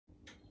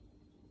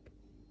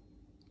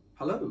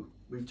Hello,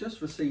 we've just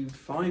received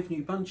 5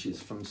 new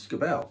bunches from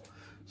Scabal,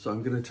 so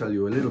I'm going to tell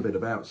you a little bit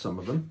about some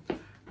of them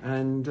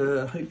and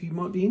hope you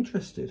might be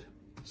interested.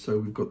 So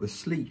we've got the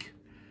sleek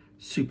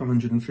Super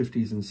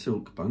 150s in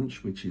silk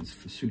bunch, which is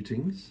for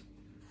suitings.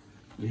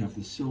 We have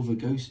the Silver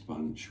Ghost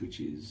bunch, which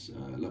is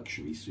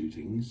luxury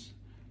suitings.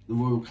 The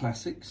Royal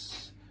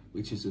Classics,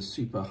 which is a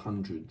Super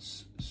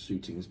 100s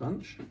suitings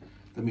bunch.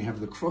 Then we have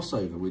the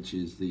Crossover, which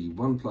is the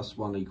 1 +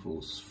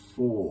 1 =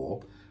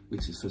 4,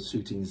 which is for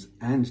suitings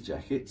and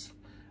jackets.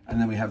 And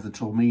then we have the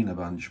Taormina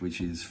bunch, which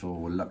is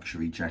for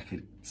luxury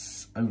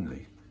jackets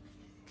only.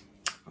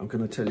 I'm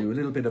going to tell you a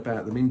little bit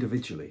about them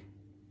individually.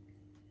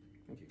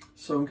 Thank you.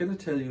 So I'm going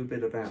to tell you a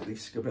bit about the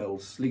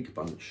Scabal Sleek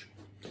bunch.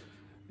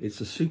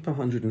 It's a Super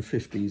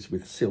 150s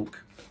with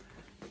silk,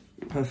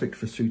 perfect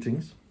for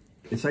suitings.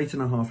 It's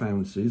 8.5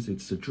 ounces.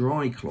 It's a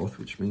dry cloth,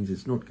 which means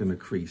it's not going to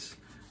crease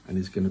and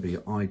is going to be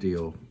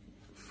ideal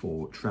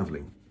for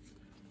traveling,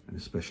 and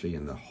especially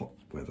in the hot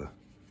weather.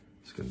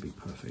 It's going to be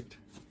perfect.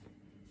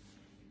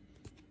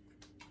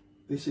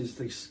 This is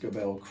the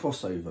Scabal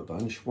Crossover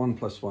bunch, 1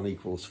 + 1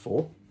 =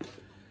 4.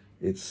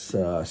 It's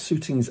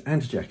suitings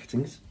and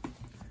jacketings,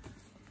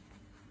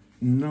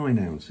 9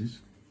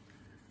 ounces.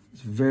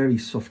 It's very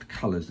soft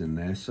colours in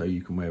there, so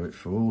you can wear it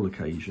for all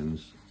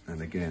occasions.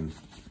 And again,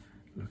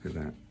 look at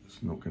that,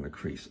 it's not going to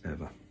crease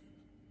ever.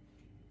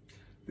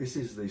 This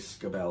is the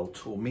Scabal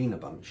Taormina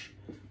bunch,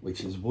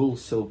 which is wool,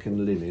 silk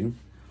and linen,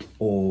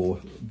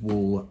 or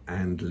wool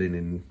and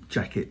linen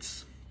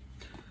jackets.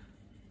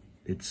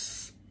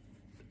 It's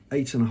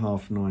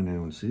 8.5 to 9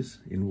 ounces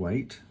in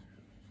weight,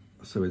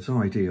 so it's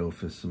ideal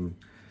for some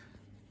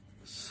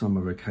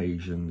summer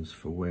occasions,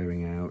 for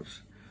wearing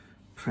out,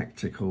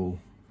 practical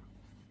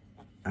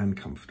and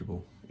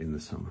comfortable in the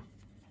summer.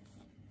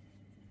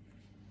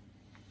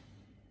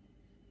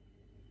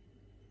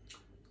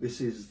 This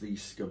is the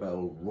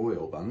Scabal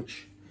Royal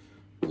bunch,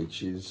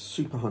 which is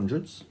Super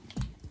 100s,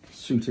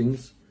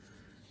 suitings.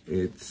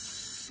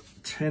 It's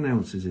 10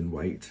 ounces in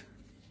weight,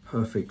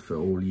 perfect for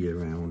all year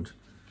round,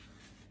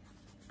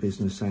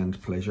 business and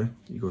pleasure.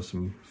 You've got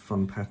some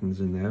fun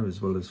patterns in there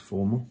as well as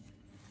formal.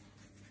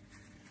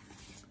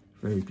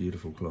 Very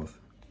beautiful cloth.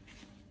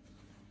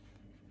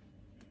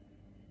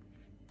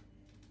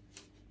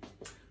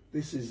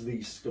 This is the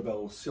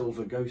Scabal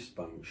Silver Ghost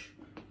bunch,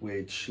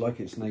 which, like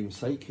its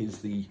namesake, is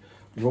the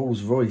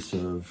Rolls Royce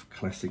of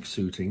classic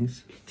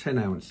suitings, 10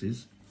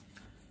 ounces.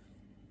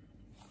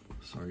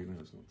 Sorry, no,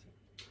 it's not 10.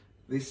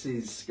 This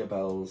is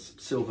Scabal's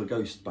Silver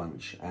Ghost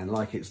bunch, and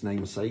like its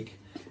namesake,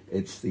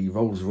 it's the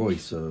Rolls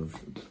Royce of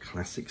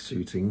classic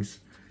suitings.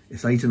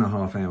 It's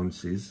 8.5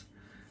 ounces,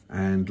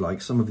 and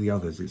like some of the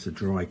others, it's a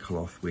dry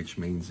cloth, which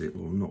means it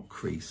will not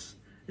crease.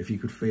 If you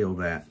could feel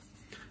that,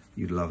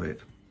 you'd love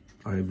it.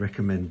 I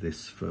recommend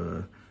this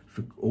for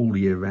all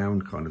year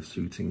round kind of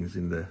suitings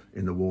in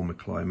the warmer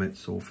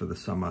climates, or for the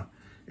summer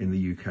in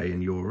the UK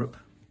and Europe.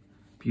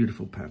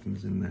 Beautiful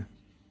patterns in there.